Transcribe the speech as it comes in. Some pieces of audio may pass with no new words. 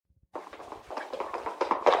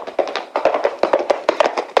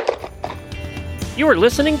You are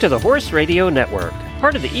listening to the Horse Radio Network,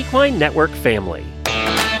 part of the Equine Network family.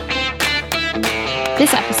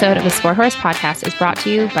 This episode of the Sport Horse Podcast is brought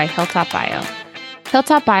to you by Hilltop Bio.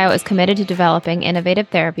 Hilltop Bio is committed to developing innovative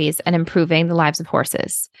therapies and improving the lives of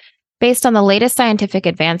horses. Based on the latest scientific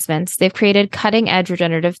advancements, they've created cutting-edge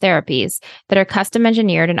regenerative therapies that are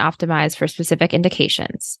custom-engineered and optimized for specific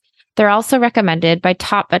indications. They're also recommended by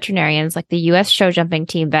top veterinarians like the U.S. show jumping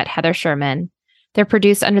team vet Heather Sherman. They're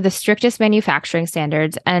produced under the strictest manufacturing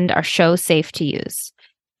standards and are show safe to use.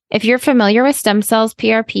 If you're familiar with stem cells,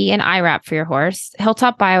 PRP, and IRAP for your horse,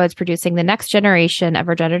 Hilltop Bio is producing the next generation of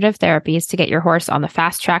regenerative therapies to get your horse on the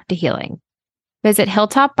fast track to healing. Visit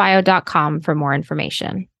hilltopbio.com for more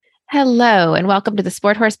information. Hello, and welcome to the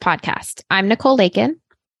Sport Horse Podcast. I'm Nicole Lakin.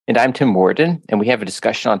 And I'm Tim Warden, and we have a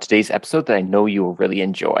discussion on today's episode that I know you will really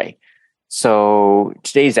enjoy. So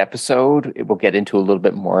today's episode, it will get into a little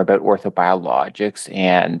bit more about orthobiologics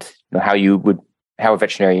and how a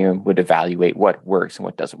veterinarian would evaluate what works and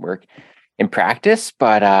what doesn't work in practice.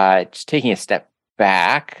 But just taking a step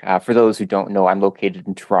back, for those who don't know, I'm located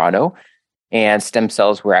in Toronto, and stem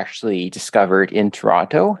cells were actually discovered in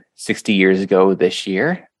Toronto 60 years ago this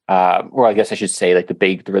year. Or I guess I should say, like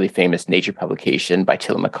the really famous Nature publication by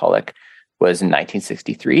Tilly McCulloch was in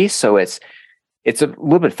 1963. So it's a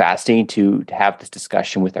little bit fascinating to have this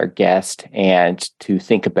discussion with our guest and to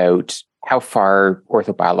think about how far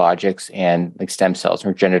orthobiologics and like stem cells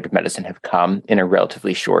and regenerative medicine have come in a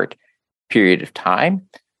relatively short period of time.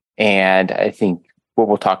 And I think what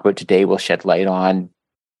we'll talk about today will shed light on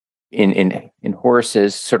in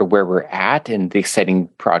horses, sort of where we're at and the exciting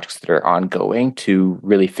projects that are ongoing to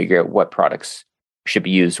really figure out what products should be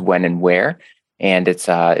used when and where. And it's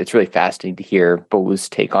really fascinating to hear Bo's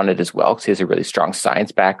take on it as well, because he has a really strong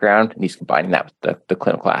science background and he's combining that with the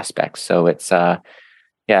clinical aspects. So it's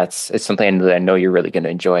something that I know you're really going to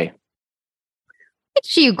enjoy.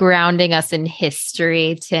 It's you grounding us in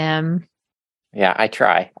history, Tim. Yeah, I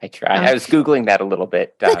try. I was Googling that a little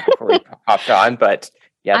bit before we hopped on, but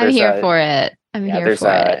yeah, I'm here for it. There's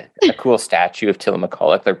a cool statue of Tilly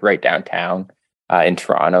McCulloch, like right downtown in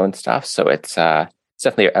Toronto and stuff. So it's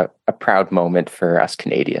definitely a proud moment for us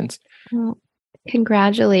Canadians. Well,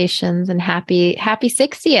 congratulations and happy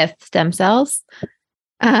 60th, stem cells.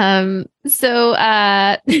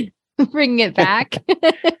 Bringing it back.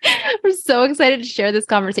 We're so excited to share this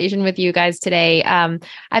conversation with you guys today.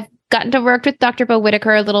 I've gotten to work with Dr. Bo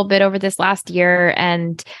Whitaker a little bit over this last year,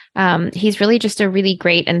 and he's really just a really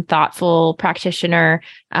great and thoughtful practitioner.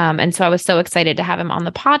 And so I was so excited to have him on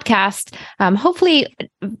the podcast. Hopefully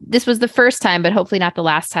this was the first time, but hopefully not the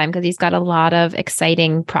last time, because he's got a lot of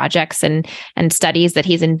exciting projects and studies that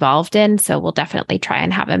he's involved in. So we'll definitely try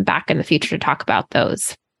and have him back in the future to talk about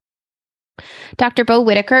those. Dr. Bo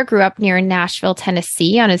Whitaker grew up near Nashville,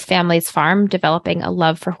 Tennessee on his family's farm, developing a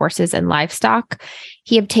love for horses and livestock.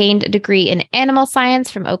 He obtained a degree in animal science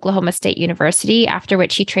from Oklahoma State University, after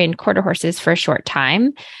which he trained quarter horses for a short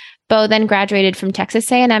time. Bo then graduated from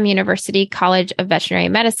Texas A&M University College of Veterinary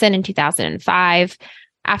Medicine in 2005.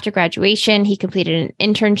 After graduation, he completed an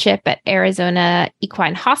internship at Arizona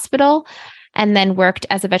Equine Hospital, and then worked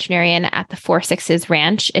as a veterinarian at the Four Sixes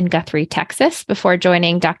Ranch in Guthrie, Texas, before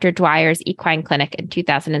joining Dr. Dwyer's Equine Clinic in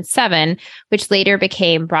 2007, which later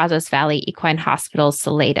became Brazos Valley Equine Hospital's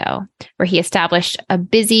Salado, where he established a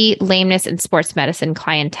busy lameness and sports medicine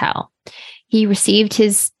clientele. He received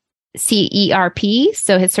his CERP,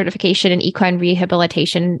 so his certification in equine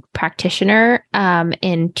rehabilitation practitioner,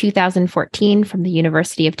 in 2014 from the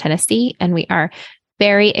University of Tennessee, and we are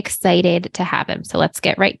very excited to have him. So let's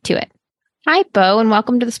get right to it. Hi, Bo, and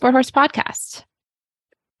welcome to the Sport Horse Podcast.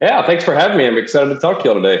 Yeah, thanks for having me. I'm excited to talk to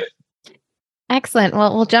you all today. Excellent.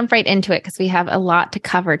 Well, we'll jump right into it because we have a lot to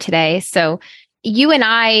cover today. So you and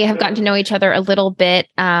I have gotten to know each other a little bit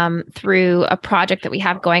through a project that we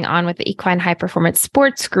have going on with the Equine High Performance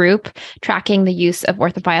Sports Group, tracking the use of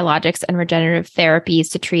orthobiologics and regenerative therapies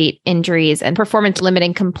to treat injuries and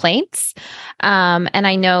performance-limiting complaints. And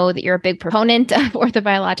I know that you're a big proponent of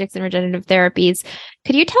orthobiologics and regenerative therapies.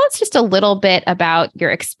 Could you tell us just a little bit about your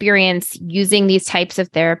experience using these types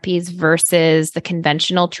of therapies versus the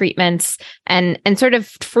conventional treatments, and sort of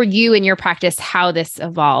for you in your practice, how this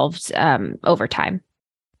evolved over time?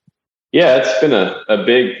 Yeah, it's been a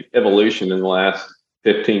big evolution in the last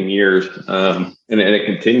 15 years, and it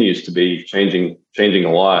continues to be changing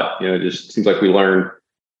a lot. It just seems like we learn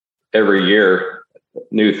every year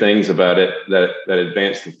new things about it that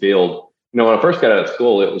advance the field. When I first got out of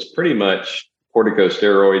school, it was pretty much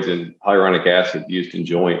corticosteroids and hyaluronic acid used in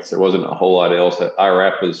joints. There wasn't a whole lot else. That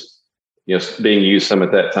IRAP was, being used some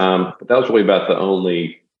at that time, but that was really about the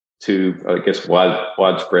only to, I guess,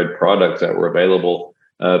 widespread products that were available.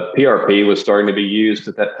 PRP was starting to be used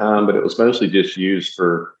at that time, but it was mostly just used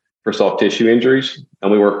for soft tissue injuries,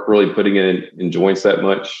 and we weren't really putting it in joints that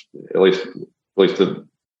much. At least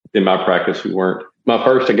in my practice, we weren't. My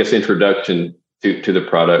first, I guess, introduction to the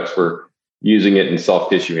products were using it in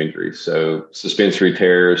soft tissue injuries, so suspensory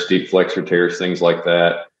tears, deep flexor tears, things like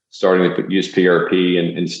that. Starting to use PRP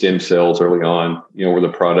and stem cells early on, were the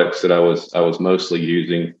products that I was mostly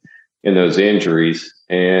using in those injuries,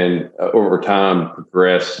 and over time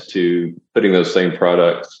progressed to putting those same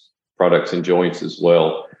products in joints as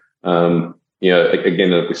well. Again,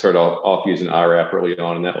 we started off using IRAP early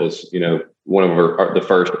on, and that was one of the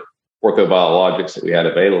first orthobiologics that we had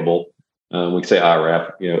available. We say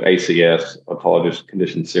IRAP, ACS, autologous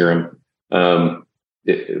conditioned serum.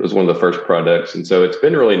 It was one of the first products, and so it's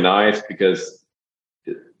been really nice because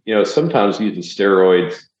sometimes using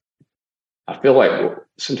steroids, I feel like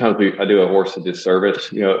sometimes I do a horse a disservice.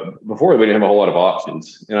 Before we didn't have a whole lot of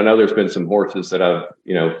options, and I know there's been some horses that I've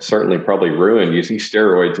certainly probably ruined using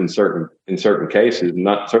steroids in certain cases.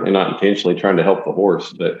 Certainly not intentionally trying to help the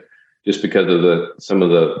horse, but just because of some of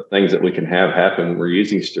the things that we can have happen when we're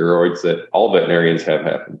using steroids that all veterinarians have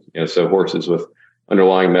happened. So horses with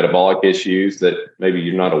underlying metabolic issues that maybe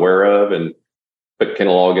you're not aware of, and put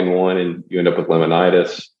Kenalog in one, and you end up with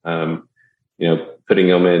laminitis. Putting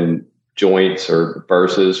them in joints or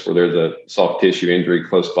burses where there's a soft tissue injury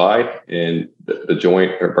close by, and the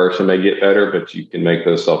joint or bursa may get better, but you can make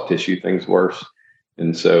those soft tissue things worse.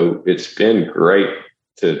 And so it's been great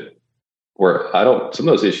to where some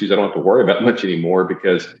of those issues I don't have to worry about much anymore,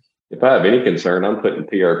 because if I have any concern, I'm putting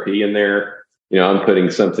PRP in there. I'm putting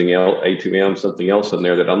something else, A2M, something else in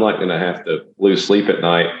there that I'm not going to have to lose sleep at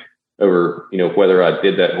night over, whether I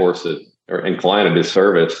did that horse and client a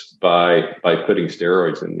disservice by putting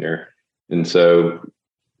steroids in there. And so,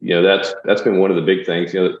 that's been one of the big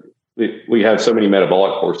things. We have so many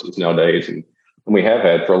metabolic horses nowadays, and we have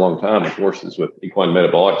had for a long time horses with equine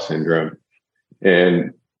metabolic syndrome.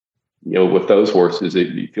 And, with those horses,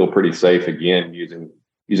 you feel pretty safe again using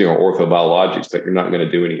our orthobiologics, that you're not going to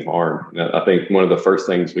do any harm. And I think one of the first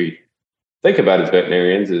things we think about as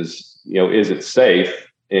veterinarians is it safe,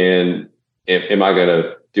 and am I going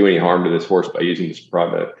to do any harm to this horse by using this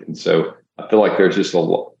product? And so I feel like there's just a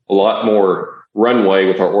lot more runway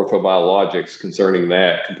with our orthobiologics concerning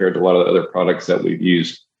that compared to a lot of the other products that we've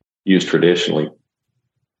used traditionally.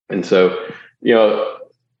 And so,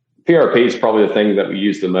 PRP is probably the thing that we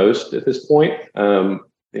use the most at this point. And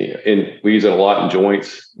we use it a lot in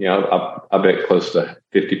joints. I bet close to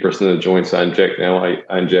 50% of the joints I inject now,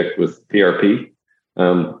 I inject with PRP.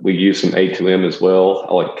 We use some A2M as well.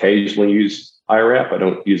 I'll occasionally use IRAP. I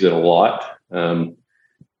don't use it a lot. And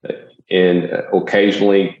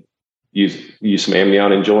occasionally use some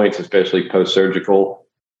amnion in joints, especially post-surgical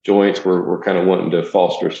joints where we're kind of wanting to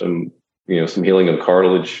foster some healing of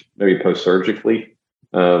cartilage, maybe post-surgically.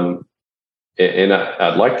 And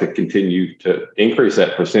I'd like to continue to increase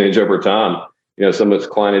that percentage over time. Some of it's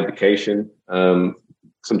client education.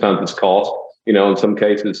 Sometimes it's cost, in some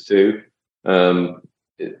cases too.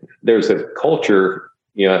 There's a culture,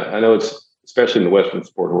 I know it's especially in the Western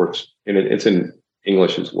sport horse, and it's in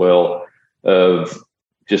English as well, of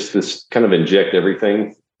just this kind of inject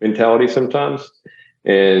everything mentality sometimes.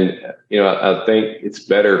 And, I think it's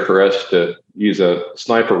better for us to use a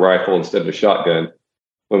sniper rifle instead of a shotgun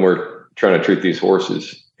when we're trying to treat these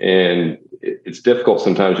horses. And it's difficult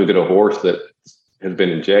sometimes to get a horse that has been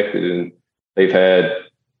injected and they've had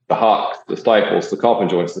the hocks, the stifles, the coffin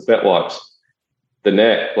joints, the fetlocks, the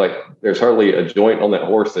neck. Like there's hardly a joint on that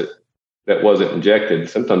horse that wasn't injected.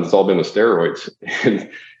 Sometimes it's all been with steroids. And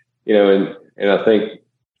I think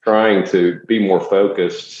trying to be more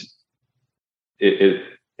focused, it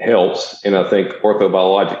helps. And I think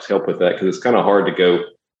orthobiologics help with that, because it's kind of hard to go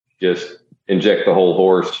just inject the whole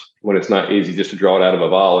horse when it's not easy just to draw it out of a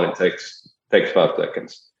vial and it takes 5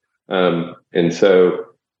 seconds. And so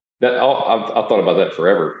that I've thought about that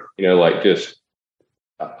forever,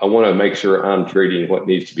 I want to make sure I'm treating what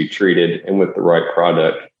needs to be treated and with the right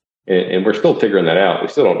product. And we're still figuring that out. We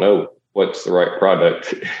still don't know what's the right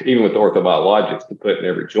product, even with the orthobiologics, to put in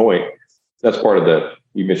every joint. That's part of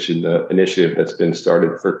you mentioned the initiative that's been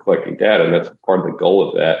started for collecting data. And that's part of the goal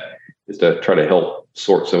of that, is to try to help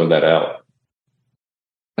sort some of that out.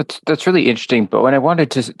 That's really interesting. But when I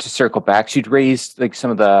wanted to circle back, so you'd raised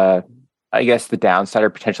some of the, I guess, the downside or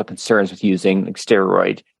potential concerns with using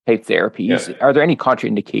steroid type therapies. Yeah. Are there any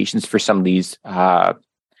contraindications for some of these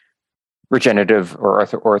regenerative or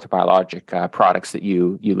orthobiologic products that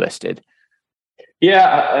you listed?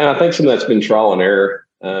 Yeah, and I think some of that's been trial and error.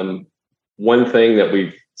 One thing that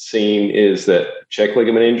we've seen is that check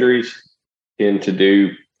ligament injuries tend to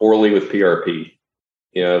do poorly with PRP.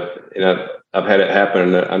 And I've had it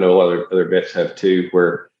happen, and I know other vets have too,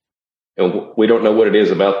 where we don't know what it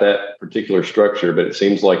is about that particular structure, but it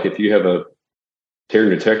seems like if you have a tear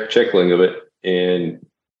in your check ligament and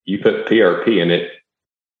you put PRP in it,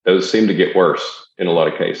 those seem to get worse in a lot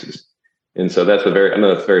of cases. And so I know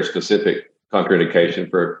that's a very specific contraindication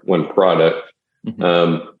for one product.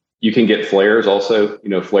 Mm-hmm. You can get flares also.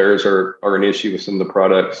 Flares are an issue with some of the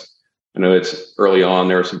products. I know it's early on,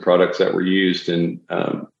 there are some products that were used, and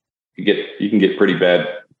you can get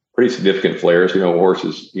pretty significant flares.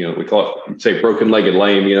 Horses, we call it, say, broken-legged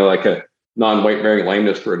lame, like a non-weight bearing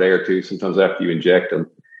lameness for a day or two, sometimes after you inject them.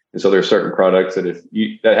 And so there's certain products that if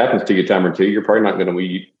that happens to you a time or two, you're probably not going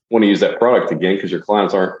to want to use that product again because your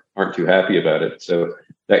clients aren't too happy about it. So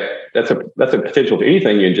that's a potential to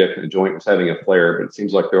anything you inject in the joint was having a flare, but it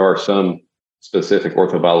seems like there are some specific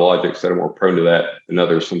orthobiologics that are more prone to that than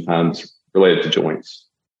others, sometimes related to joints.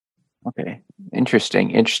 Okay.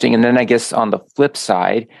 Interesting. And then I guess on the flip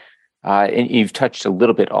side, and you've touched a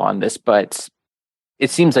little bit on this, but it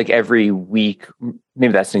seems like every week,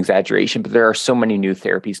 maybe that's an exaggeration, but there are so many new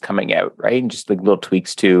therapies coming out, right? And just like little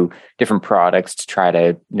tweaks to different products to try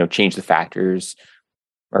to, change the factors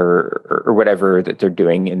or whatever that they're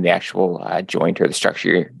doing in the actual joint or the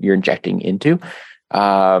structure you're injecting into.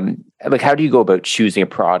 Like, how do you go about choosing a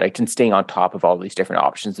product and staying on top of all these different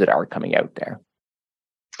options that are coming out there?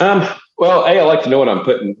 Well, I like to know what I'm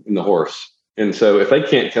putting in the horse. And so if they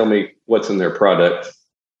can't tell me what's in their product,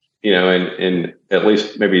 and at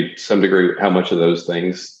least maybe some degree how much of those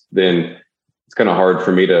things, then it's kind of hard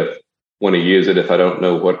for me to want to use it if I don't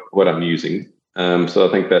know what I'm using. So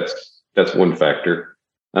I think that's one factor.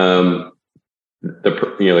 They call them the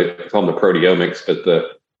proteomics, but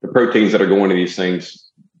the proteins that are going to these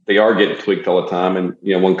things, they are getting tweaked all the time. And,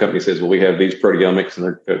 one company says, well, we have these proteomics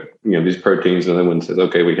and they're, these proteins. And then one says,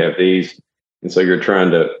 okay, we have these. And so you're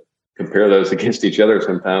trying to compare those against each other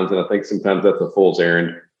sometimes. And I think sometimes that's a fool's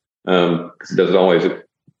errand because it doesn't always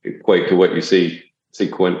equate to what you see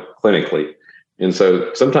clinically. And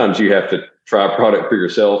so sometimes you have to try a product for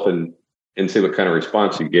yourself and see what kind of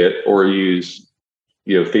response you get, or use,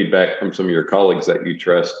 feedback from some of your colleagues that you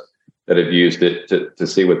trust that have used it to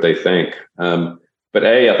see what they think. But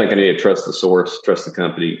I think I need to trust the source, trust the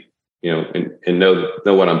company, and know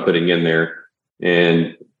what I'm putting in there.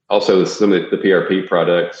 And also some of the PRP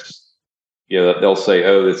products, they'll say,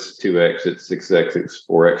 oh, it's 2X, it's 6X, it's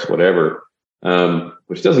 4X, whatever,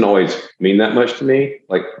 which doesn't always mean that much to me.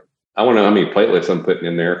 Like, I want to know how many platelets I'm putting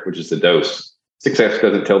in there, which is the dose. 6X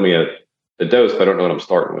doesn't tell me a dose, but I don't know what I'm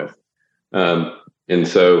starting with. And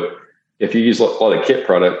so if you use a lot of kit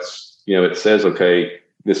products, it says, okay,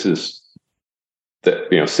 this is that,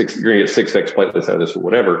 you're going to get 6X platelets out of this or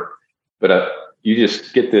whatever, but you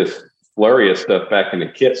just get this flurry of stuff back in the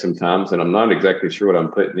kit sometimes, and I'm not exactly sure what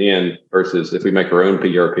I'm putting in versus if we make our own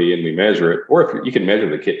PRP and we measure it, or if you can measure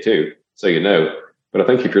the kit too, so but I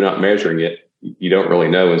think if you're not measuring it, you don't really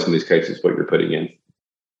know in some of these cases what you're putting in.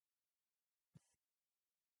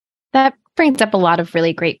 That brings up a lot of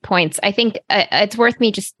really great points. I think it's worth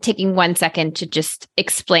me just taking 1 second to just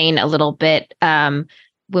explain a little bit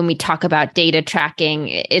when we talk about data tracking,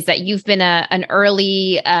 is that you've been an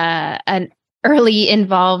early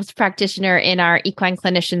involved practitioner in our equine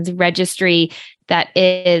clinicians registry that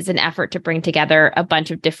is an effort to bring together a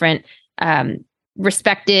bunch of different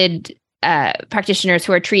respected practitioners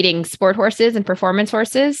who are treating sport horses and performance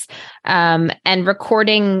horses, and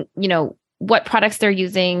recording, what products they're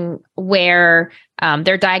using, where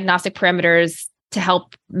their diagnostic parameters to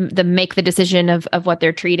help them make the decision of what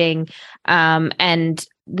they're treating. And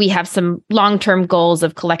we have some long-term goals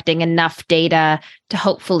of collecting enough data to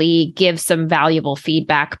hopefully give some valuable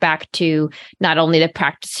feedback back to not only the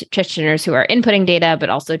practitioners who are inputting data, but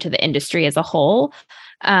also to the industry as a whole.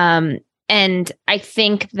 And I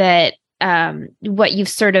think that what you've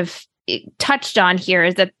sort of touched on here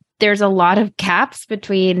is that there's a lot of gaps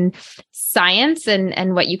between science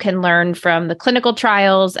and what you can learn from the clinical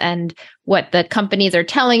trials and what the companies are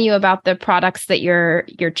telling you about the products that you're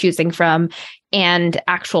choosing from and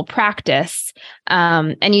actual practice.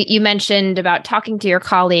 And you mentioned about talking to your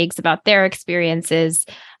colleagues about their experiences.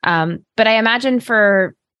 But I imagine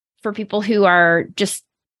for people who are just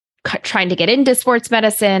trying to get into sports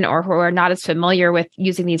medicine or who are not as familiar with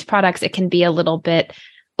using these products, it can be a little bit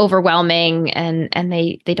overwhelming and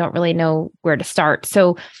they don't really know where to start.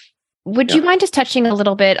 So would you mind just touching a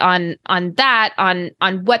little bit on that, on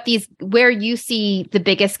what where you see the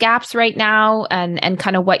biggest gaps right now and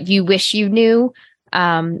kind of what you wish you knew,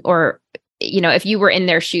 or if you were in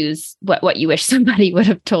their shoes, what you wish somebody would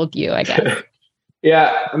have told you, I guess.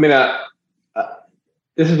 Yeah. I mean,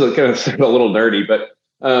 this is kind of a little nerdy, but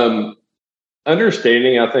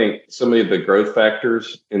understanding, I think, some of the growth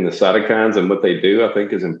factors in the cytokines and what they do, I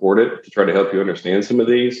think is important to try to help you understand some of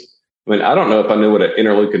these. I mean, I don't know if I knew what an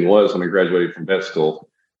interleukin was when I graduated from vet school.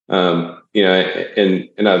 And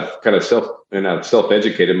I've kind of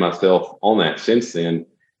self-educated myself on that since then.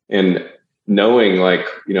 And knowing what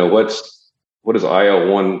does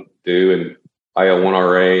IL-1 do, and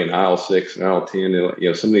IL-1RA and IL-6 and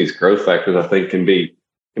IL-10, some of these growth factors I think can be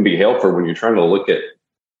helpful when you're trying to look at,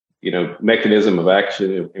 mechanism of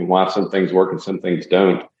action and why some things work and some things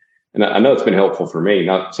don't. And I know it's been helpful for me.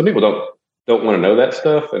 Now, some people don't want to know that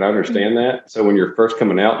stuff, and I understand that. So when you're first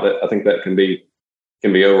coming out, I think that can be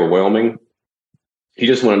overwhelming. You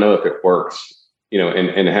just want to know if it works,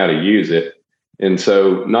 and how to use it. And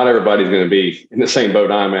so not everybody's going to be in the same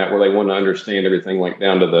boat I'm at, where they want to understand everything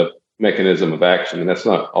down to the mechanism of action. And that's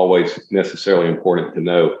not always necessarily important to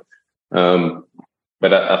know.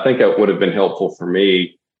 But I think that would have been helpful for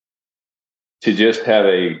me to just have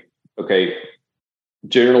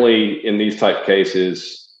generally in these type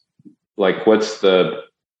cases, what's the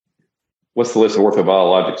list of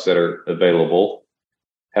orthobiologics that are available,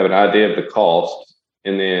 have an idea of the cost,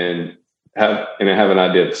 and then have an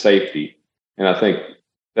idea of safety. And I think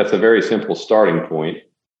that's a very simple starting point.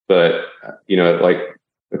 But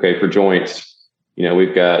for joints,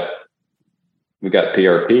 we've got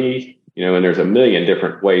PRP, and there's a million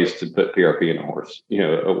different ways to put PRP in a horse,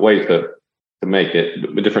 ways to make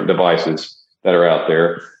it, with different devices that are out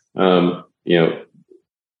there.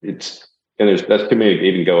 That's too many to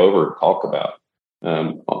even go over and talk about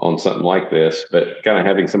on something like this, but kind of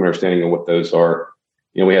having some understanding of what those are.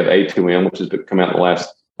 We have A2M, which has come out in the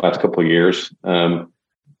last couple of years.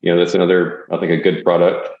 That's another, I think, a good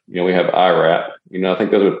product. We have IRAP. I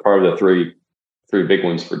think those are part of the three big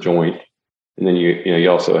ones for joint. And then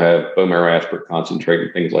you also have bone marrow aspirate concentrate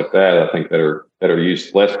and things like that. I think that are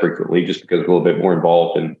used less frequently, just because we're a little bit more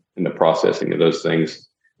involved in the processing of those things.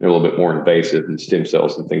 They're a little bit more invasive than stem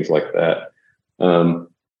cells and things like that. Then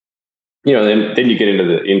you get into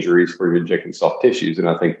the injuries where you're injecting soft tissues, and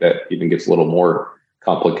I think that even gets a little more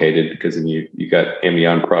complicated, because then you got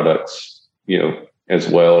amnion products, as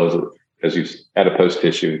well as you adipose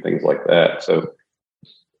tissue and things like that. So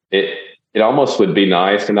it almost would be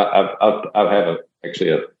nice, and I have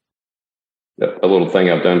a little thing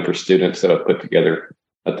I've done for students that I've put together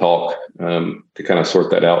a talk to kind of sort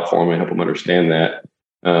that out for them and help them understand that,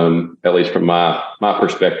 at least from my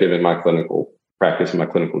perspective and my clinical practice and my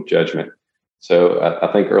clinical judgment. So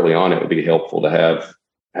I think early on it would be helpful to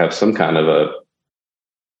have some kind of a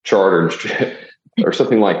chart or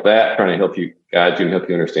something like that, trying to help you guide you and help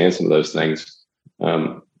you understand some of those things,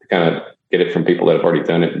 to kind of get it from people that have already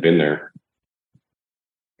done it and been there.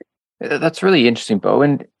 That's really interesting, Bo.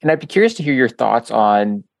 And I'd be curious to hear your thoughts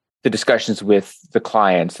on the discussions with the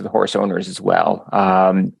clients, the horse owners as well.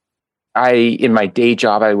 In my day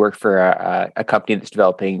job, I work for a company that's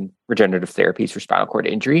developing regenerative therapies for spinal cord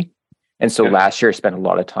injury. And so last year I spent a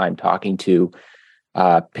lot of time talking to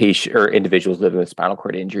patient or individuals living with spinal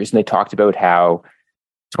cord injuries. And they talked about how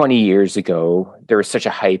 20 years ago, there was such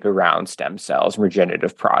a hype around stem cells and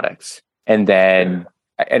regenerative products. And then,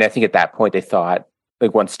 and I think at that point they thought,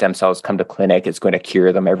 once stem cells come to clinic, it's going to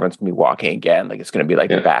cure them. Everyone's going to be walking again. It's going to be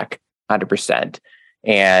they're back 100%.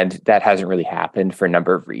 And that hasn't really happened for a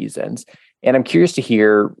number of reasons. And I'm curious to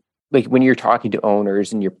hear, when you're talking to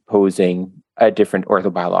owners and you're proposing a different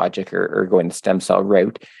orthobiologic or going the stem cell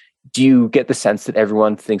route, do you get the sense that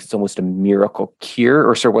everyone thinks it's almost a miracle cure,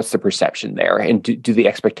 or what's the perception there? And do the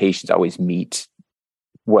expectations always meet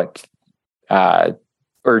what,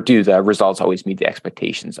 or do the results always meet the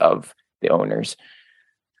expectations of the owners?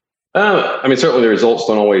 Certainly the results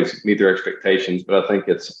don't always meet their expectations, but I think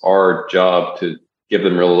it's our job to give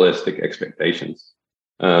them realistic expectations.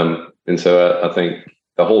 And so I think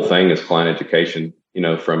the whole thing is client education,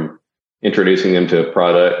 from introducing them to a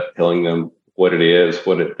product, telling them what it is,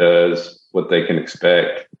 what it does, what they can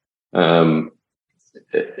expect.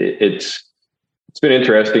 It's been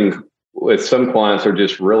interesting with some clients are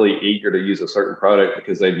just really eager to use a certain product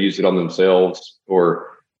because they've used it on themselves, or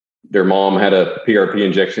their mom had a PRP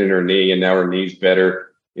injection in her knee and now her knee's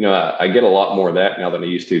better. I get a lot more of that now than I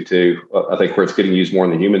used to too. I think where it's getting used more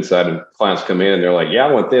on the human side, and clients come in and they're like, yeah,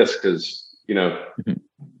 I want this because,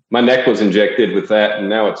 my neck was injected with that and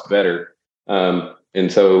now it's better.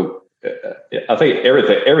 And so I think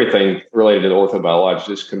everything related to the orthobiologics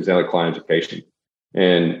just comes down to client education,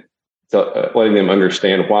 and letting them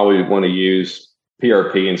understand why we want to use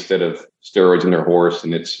PRP instead of steroids in their horse.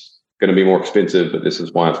 And it's going to be more expensive, but this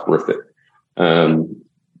is why it's worth it.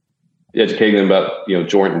 Educating them about,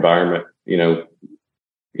 joint environment,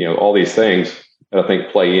 all these things that I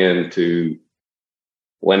think play into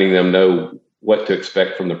letting them know what to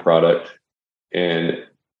expect from the product. And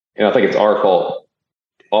I think it's our fault.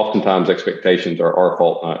 Oftentimes expectations are our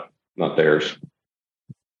fault, not theirs.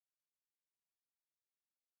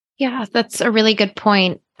 Yeah, that's a really good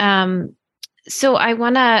point. So I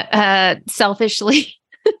want to selfishly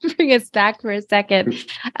bring us back for a second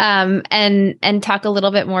and talk a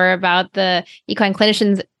little bit more about the Equine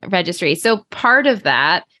Clinicians Registry. So part of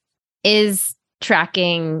that is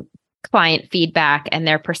tracking client feedback and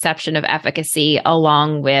their perception of efficacy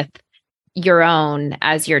along with your own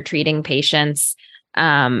as you're treating patients.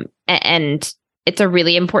 And it's a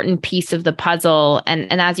really important piece of the puzzle.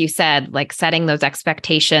 And as you said, like setting those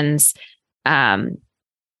expectations, or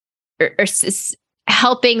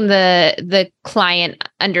helping the client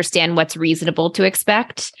understand what's reasonable to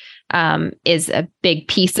expect, is a big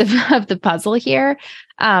piece of the puzzle here.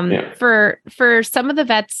 For some of the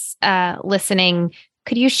vets listening,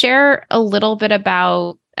 could you share a little bit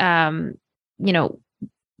about,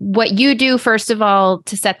 what you do, first of all,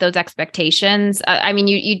 to set those expectations? I mean,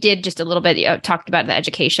 you did just a little bit, talked about the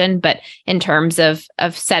education, but in terms of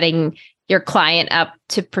setting your client up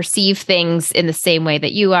to perceive things in the same way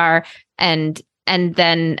that you are, and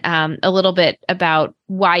then a little bit about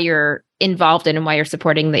why you're involved in and why you're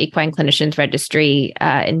supporting the Equine Clinicians Registry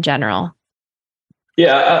in general.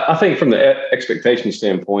 Yeah, I think from the expectation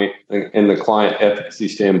standpoint and the client efficacy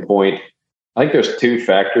standpoint, I think there's two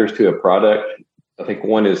factors to a product. I think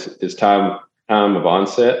one is time of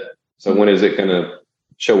onset. So when is it going to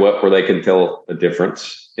show up where they can tell a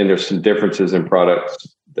difference? And there's some differences in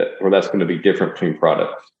products where that's going to be different between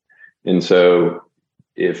products. And so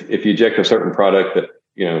if you inject a certain product that,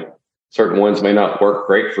 certain ones may not work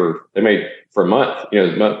great for a month,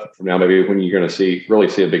 a month from now, maybe when you're going to really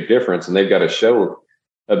see a big difference, and they've got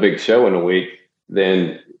a big show in a week,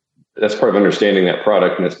 then that's part of understanding that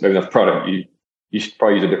product. And maybe that product, you should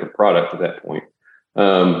probably use a different product at that point.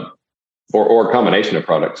 Or a combination of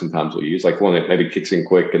products sometimes we'll use, like one that maybe kicks in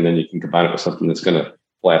quick and then you can combine it with something that's going to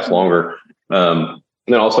last longer. And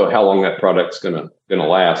then also how long that product's going to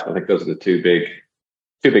last. I think those are the two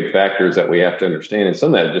big factors that we have to understand. And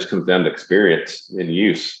some of that just comes down to experience and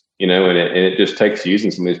use, and it just takes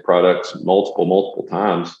using some of these products multiple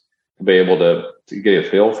times to be able to get a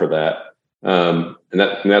feel for that. And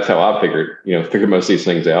that's how I figure most of these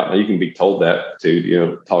things out. Now you can be told that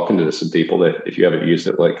too, talking to some people that if you haven't used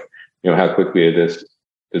it, like, how quickly does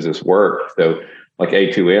this work? So like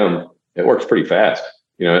A2M, it works pretty fast.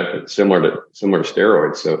 It's similar to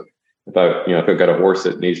steroids. So if I've got a horse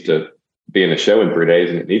that needs to be in a show in 3 days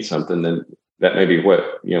and it needs something, then that may be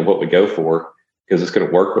what we go for, because it's going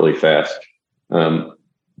to work really fast. And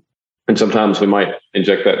sometimes we might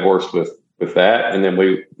inject that horse with that, and then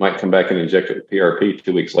we might come back and inject it with PRP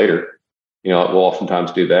 2 weeks later. We'll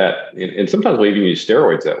oftentimes do that, and sometimes we even use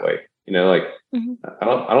steroids that way. Mm-hmm.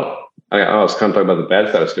 I was kind of talking about the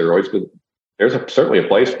bad side of steroids, but there's certainly a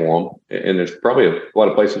place for them, and there's probably a lot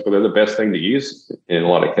of places where they're the best thing to use in a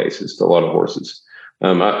lot of cases to a lot of horses.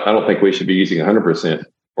 I don't think we should be using 100%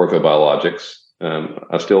 orthobiologics.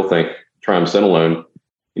 I still think triamcinolone,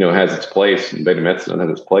 has its place, and betamethasone has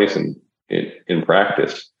its place in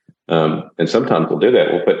practice. And sometimes we'll do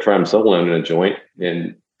that. We'll put triamcinolone in a joint,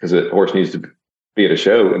 and because the horse needs to be at a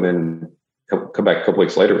show, and then come back a couple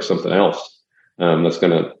weeks later with something else that's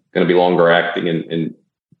going to be longer acting and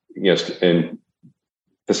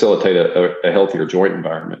facilitate a healthier joint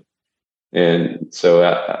environment. And so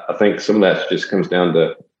I think some of that just comes down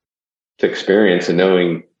to experience and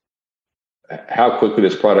knowing how quickly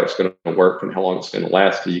this product's going to work and how long it's going to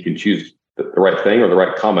last, so you can choose the right thing or the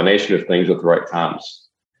right combination of things at the right times.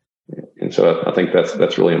 And so I think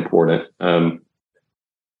that's really important. And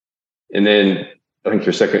then I think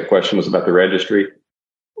your second question was about the registry.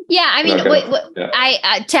 Yeah, I mean,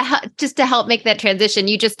 to help make that transition,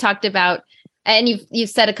 you just talked about, and you've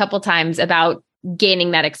said a couple times about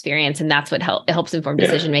gaining that experience, and that's what helps inform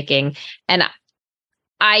decision making. And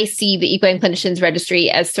I see the Equine Clinicians Registry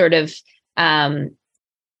as sort of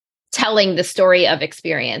telling the story of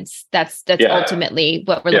experience. That's ultimately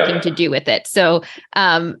what we're looking to do with it. So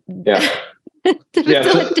to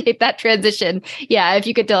facilitate that transition, if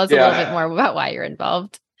you could tell us a little bit more about why you're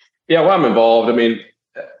involved. Yeah, well, I'm involved. I mean,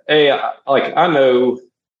 I know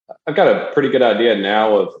I've got a pretty good idea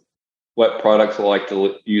now of what products I like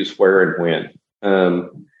to use where and when.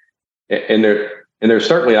 And there's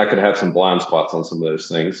certainly, I could have some blind spots on some of those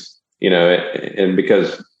things, and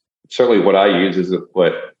because certainly what I use is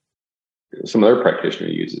what some other practitioner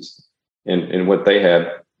uses. and what they have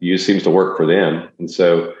used seems to work for them. And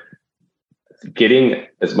so getting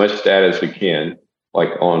as much data as we can, like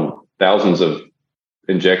on thousands of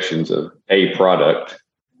injections of a product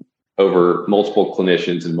over multiple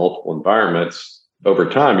clinicians in multiple environments, over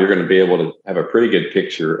time, you're going to be able to have a pretty good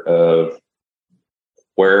picture of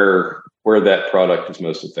where that product is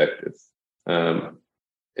most effective.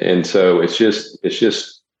 And so it's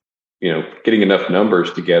just getting enough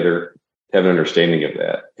numbers together to have an understanding of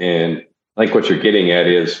that. And I think what you're getting at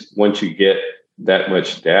is once you get that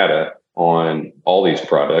much data on all these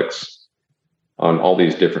products, on all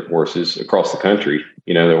these different horses across the country,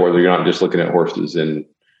 whether you're not just looking at horses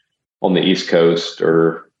on the East Coast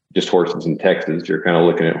or just horses in Texas, you're kind of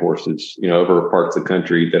looking at horses, over parts of the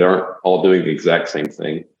country that aren't all doing the exact same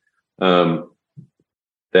thing.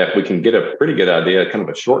 That we can get a pretty good idea, kind of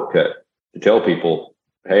a shortcut to tell people,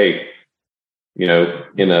 hey, in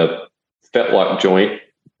a fetlock joint,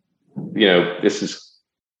 this is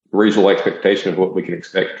a reasonable expectation of what we can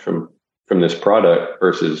expect from this product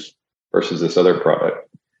versus this other product.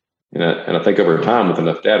 And I think over time, with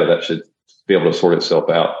enough data, that should be able to sort itself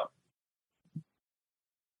out.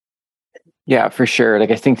 Yeah, for sure.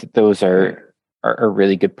 Like, I think that those are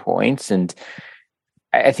really good points. And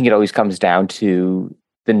I think it always comes down to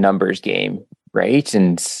the numbers game, right?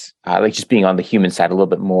 And like just being on the human side a little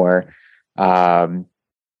bit more,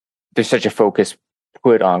 there's such a focus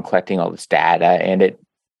put on collecting all this data, and it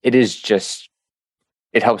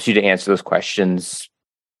helps you to answer those questions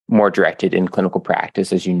more directed in clinical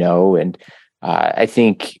practice, as you know. And I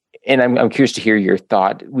think, and I'm curious to hear your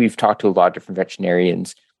thought. We've talked to a lot of different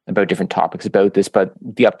veterinarians about different topics about this, but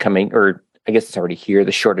the upcoming, or I guess it's already here,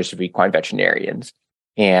 the shortage of equine veterinarians.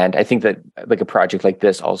 And I think that like a project like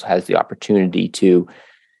this also has the opportunity to,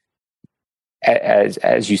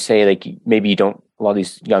 as you say, like maybe a lot of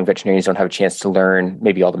these young veterinarians don't have a chance to learn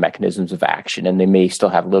maybe all the mechanisms of action, and they may still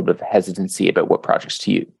have a little bit of hesitancy about what products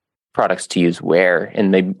to use where.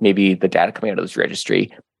 And maybe the data coming out of this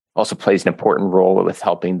registry also plays an important role with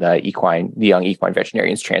helping the young equine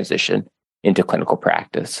veterinarians transition into clinical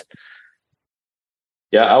practice.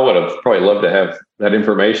 Yeah, I would have probably loved to have that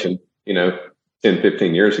information, 10,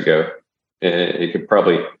 15 years ago. And it could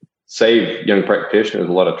probably save young practitioners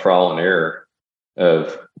a lot of trial and error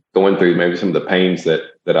of going through maybe some of the pains that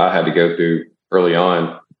I had to go through early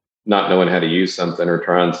on, not knowing how to use something or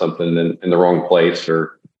trying something in the wrong place,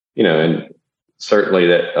 or, and certainly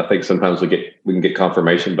that I think sometimes we can get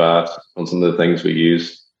confirmation bias on some of the things we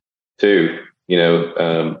use too,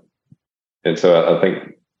 and so I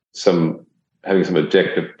think having some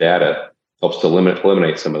objective data helps to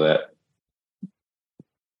eliminate some of that.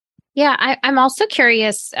 Yeah, I'm also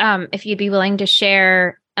curious if you'd be willing to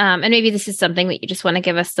share, and maybe this is something that you just want to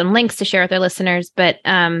give us some links to share with our listeners, but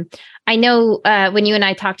I know when you and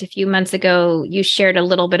I talked a few months ago, you shared a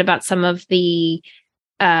little bit about some of the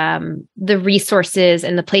resources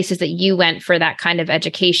and the places that you went for that kind of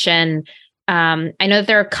education. I know that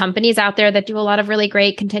there are companies out there that do a lot of really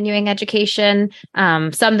great continuing education,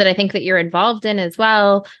 some that I think that you're involved in as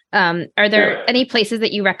well. Are there any places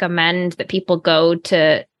that you recommend that people go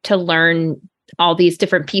to learn all these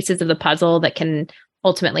different pieces of the puzzle that can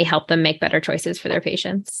ultimately help them make better choices for their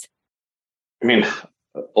patients? I mean,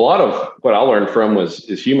 a lot of what I learned from is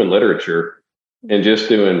human literature, and just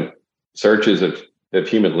doing searches of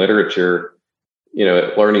human literature,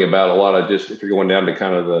 learning about a lot of, just if you're going down to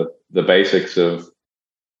kind of the basics of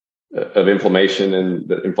inflammation and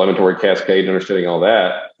the inflammatory cascade and understanding all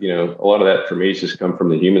that, a lot of that for me has just come from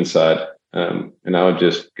the human side. And I would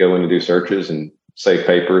just go in and do searches and save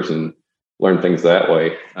papers and learn things that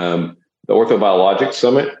way. The Orthobiologics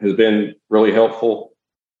Summit has been really helpful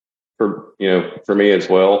for me as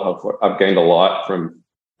well. I've gained a lot from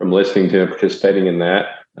listening to and participating in that.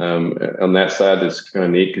 On that side, it's kind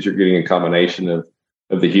of neat because you're getting a combination of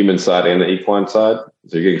the human side and the equine side.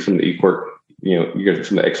 So you're getting some of the you're getting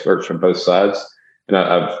some of the experts from both sides. And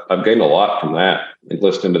I've gained a lot from that, and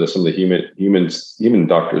listening to some of the human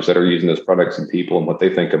doctors that are using those products in people and what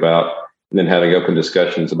they think about, and then having open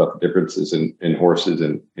discussions about the differences in horses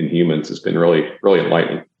and in humans has been really, really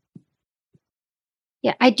enlightening.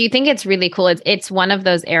 Yeah, I do think it's really cool. It's one of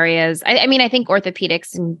those areas. I mean, I think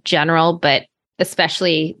orthopedics in general, but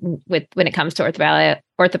especially when it comes to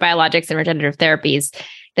orthobiologics and regenerative therapies,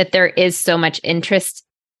 that there is so much interest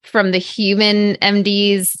from the human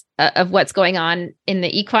MDs of what's going on in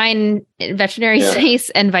the equine veterinary space,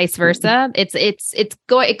 and vice versa.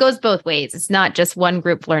 It goes both ways. It's not just one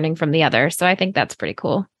group learning from the other. So I think that's pretty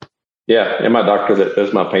cool. Yeah, and my doctor that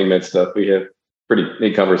does my pain med stuff, we have pretty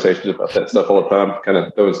neat conversations about that stuff all the time, kind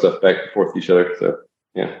of throwing stuff back and forth to each other. So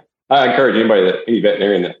yeah, I encourage any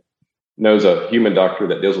veterinarian that knows a human doctor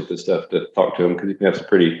that deals with this stuff to talk to him, because you can have some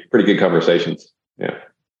pretty good conversations. Yeah.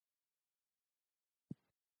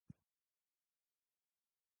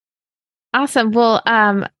 Awesome. Well,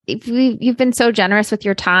 you've been so generous with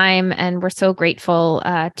your time, and we're so grateful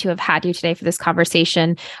to have had you today for this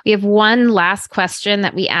conversation. We have one last question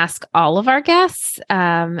that we ask all of our guests,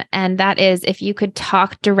 and that is, if you could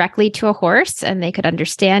talk directly to a horse and they could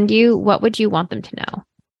understand you, what would you want them to know?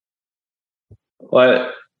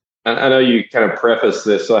 Well, I know you kind of prefaced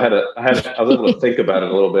this, so I was able to think about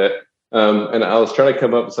it a little bit, and I was trying to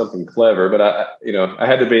come up with something clever, but I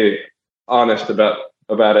had to be honest about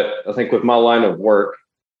it. I think with my line of work,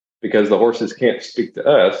 because the horses can't speak to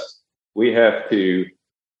us, we have to,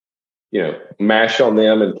 mash on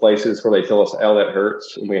them in places where they tell us, "Oh, that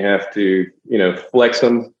hurts," and we have to, flex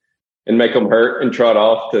them and make them hurt and trot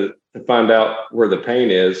off to find out where the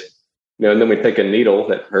pain is. And then we take a needle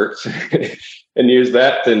that hurts and use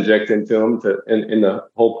that to inject into them in the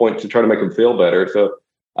whole point to try to make them feel better. So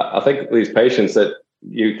I think these patients that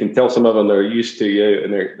you can tell, some of them they're used to you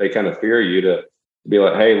and they kind of fear you, to be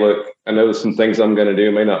like, "Hey, look, I know some things I'm going to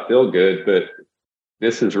do may not feel good, but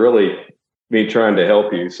this is really me trying to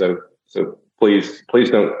help you. So please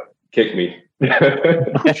don't kick me."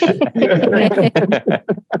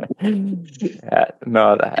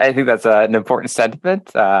 No, I think that's an important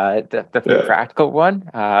sentiment, definitely a practical one.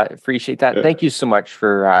 Appreciate that. Yeah. Thank you so much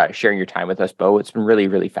for sharing your time with us, Bo. It's been really,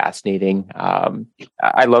 really fascinating.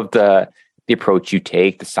 I love the approach you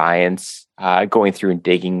take, the science, going through and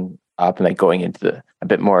digging up and going into a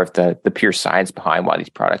bit more of the pure science behind why these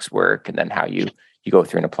products work, and then how you go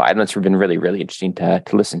through and apply them. It's been really, really interesting to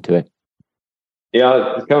listen to it.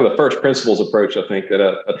 Yeah, it's kind of the first principles approach, I think, that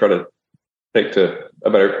I try to take to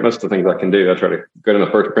about most of the things I can do. I try to go to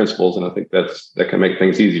the first principles, and I think that can make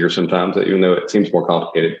things easier sometimes, even though it seems more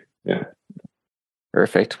complicated. Yeah.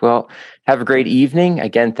 Perfect. Well, have a great evening.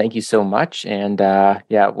 Again, thank you so much. And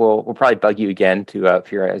we'll probably bug you again to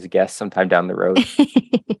appear as a guest sometime down the road.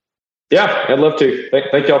 Yeah, I'd love to.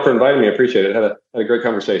 Thank y'all for inviting me. I appreciate it. Had a great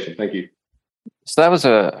conversation. Thank you. So that was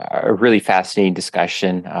a really fascinating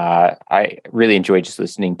discussion. I really enjoyed just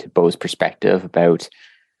listening to Bo's perspective about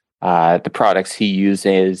the products he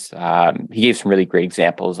uses. He gave some really great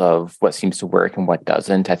examples of what seems to work and what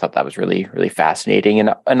doesn't. I thought that was really, really fascinating.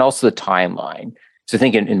 And also the timeline. So I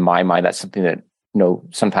think in my mind, that's something that,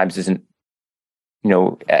 sometimes isn't,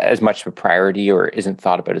 as much of a priority or isn't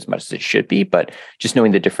thought about as much as it should be, but just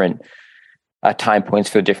knowing the different time points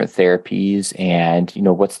for different therapies and,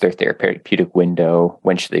 what's their therapeutic window,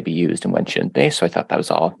 when should they be used and when shouldn't they? So I thought that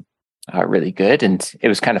was all really good. And it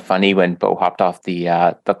was kind of funny when Bo hopped off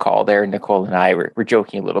the call there. Nicole and I were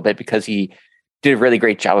joking a little bit because he did a really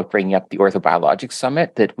great job of bringing up the Orthobiologics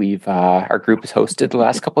Summit that our group has hosted the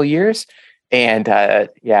last couple of years. And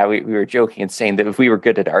we were joking and saying that if we were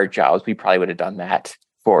good at our jobs, we probably would have done that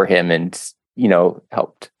for him and,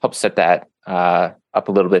 helped set that up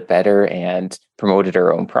a little bit better and promoted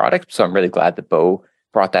our own product. So I'm really glad that Bo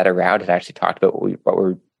brought that around and actually talked about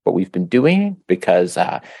what we've been doing, because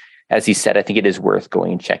as he said, I think it is worth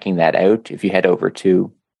going and checking that out. If you head over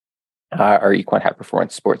to our Equine High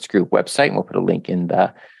Performance Sports Group website, and we'll put a link in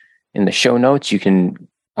the show notes, you can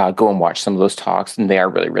go and watch some of those talks, and they are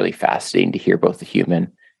really, really fascinating to hear both the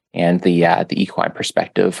human and the equine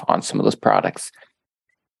perspective on some of those products.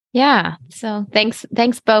 Yeah. So thanks,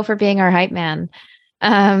 Bo, for being our hype man.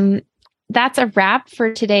 That's a wrap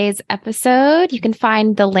for today's episode. You can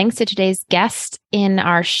find the links to today's guest in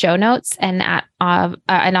our show notes and on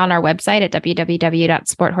our website at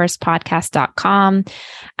www.sporthorsepodcast.com.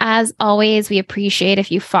 As always, we appreciate if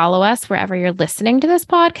you follow us wherever you're listening to this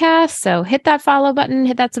podcast. So hit that follow button,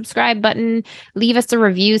 hit that subscribe button, leave us a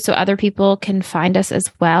review so other people can find us as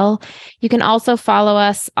well. You can also follow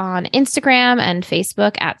us on Instagram and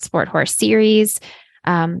Facebook at Sport Horse Series.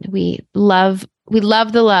 We love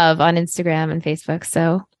the love on Instagram and Facebook.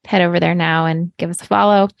 So head over there now and give us a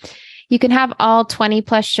follow. You can have all 20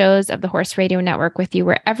 plus shows of the Horse Radio Network with you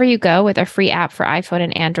wherever you go with our free app for iPhone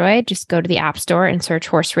and Android. Just go to the App Store and search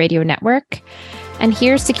Horse Radio Network. And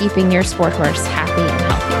here's to keeping your sport horse happy and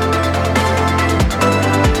healthy.